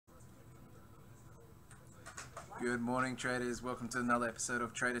Good morning, traders. Welcome to another episode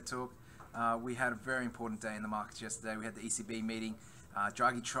of TraderTalk. We had a very important day in the markets yesterday. We had the ECB meeting.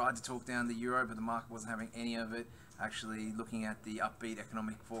 Draghi tried to talk down the euro, but the market wasn't having any of it. Actually looking at the upbeat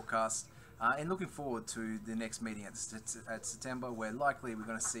economic forecast and looking forward to the next meeting at September, where likely we're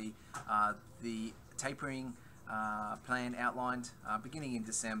going to see the tapering plan outlined beginning in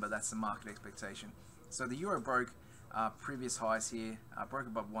December. That's the market expectation. So the euro broke previous highs here, broke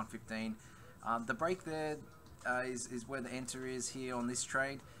above 115. The break there is where the enter is here on this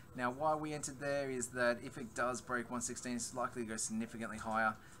trade. Now, why we entered there is that if it does break 116, it's likely to go significantly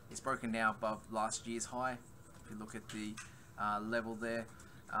higher. It's broken now above last year's high. If you look at the level there,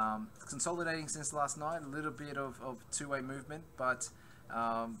 consolidating since last night, a little bit of two-way movement, but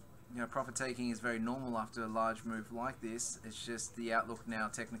profit taking is very normal after a large move like this. It's just the outlook now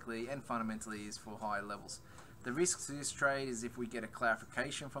technically and fundamentally is for higher levels. The risk to this trade is if we get a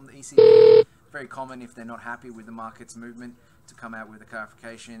clarification from the ECB. Very common if they're not happy with the market's movement to come out with a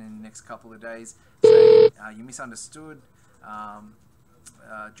clarification in the next couple of days. Say you misunderstood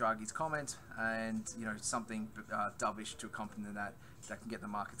Draghi's comment, and something dovish to accompany that can get the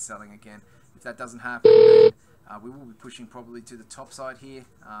market selling again. If that doesn't happen, then we will be pushing probably to the top side here,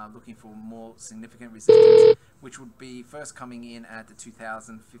 looking for more significant resistance, which would be first coming in at the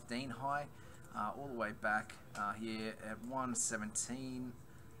 2015 high, all the way back here at 117.10.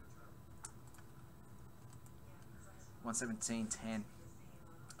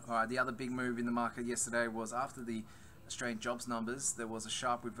 Alright, the other big move in the market yesterday was after the Australian jobs numbers. There was a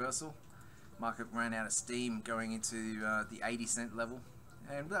sharp reversal. Market ran out of steam going into the 80-cent level,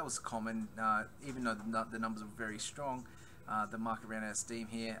 and that was common. Even though the numbers were very strong, the market ran out of steam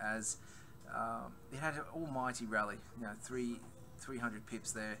here as it had an almighty rally. 300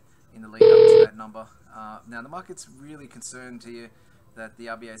 pips there in the lead up to that number. Now the market's really concerned here that the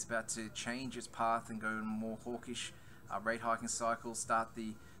RBA is about to change its path and go in a more hawkish rate hiking cycle,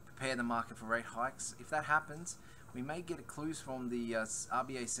 prepare the market for rate hikes. If that happens, we may get clues from the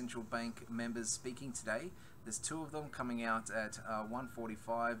RBA central bank members speaking today. There's two of them coming out at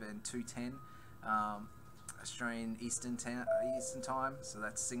 1:45 and 2:10 Australian Eastern time, so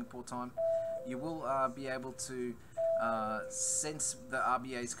that's Singapore time. You will be able to sense the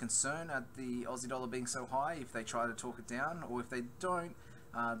RBA's concern at the Aussie dollar being so high if they try to talk it down, or if they don't,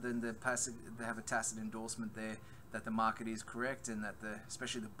 then they have a tacit endorsement there that the market is correct, and that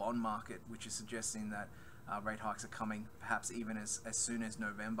especially the bond market, which is suggesting that rate hikes are coming perhaps even as soon as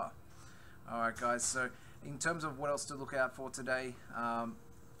November. Alright guys, so in terms of what else to look out for today,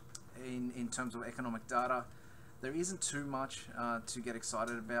 in terms of economic data, there isn't too much to get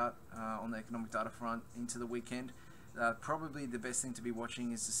excited about on the economic data front into the weekend. Probably the best thing to be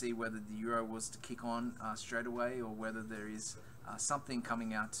watching is to see whether the euro was to kick on straight away, or whether there is something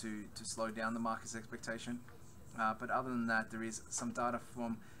coming out to slow down the market's expectation. But other than that, there is some data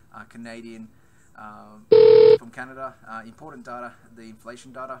from Canada, important data, the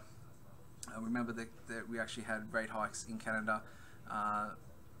inflation data. Remember that we actually had rate hikes in Canada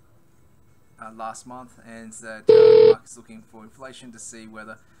last month, and that the market's looking for inflation to see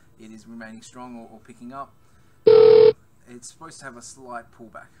whether it is remaining strong or picking up. It's supposed to have a slight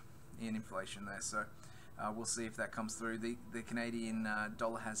pullback in inflation there, so we'll see if that comes through. The Canadian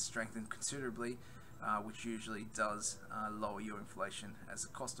dollar has strengthened considerably, which usually does lower your inflation as the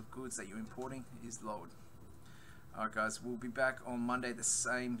cost of goods that you're importing is lowered. Alright guys, we'll be back on Monday at the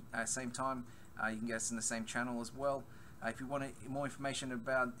same time. You can get us in the same channel as well. If you want more information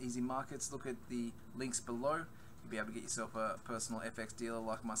about easyMarkets, look at the links below. You'll be able to get yourself a personal FX dealer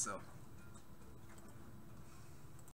like myself.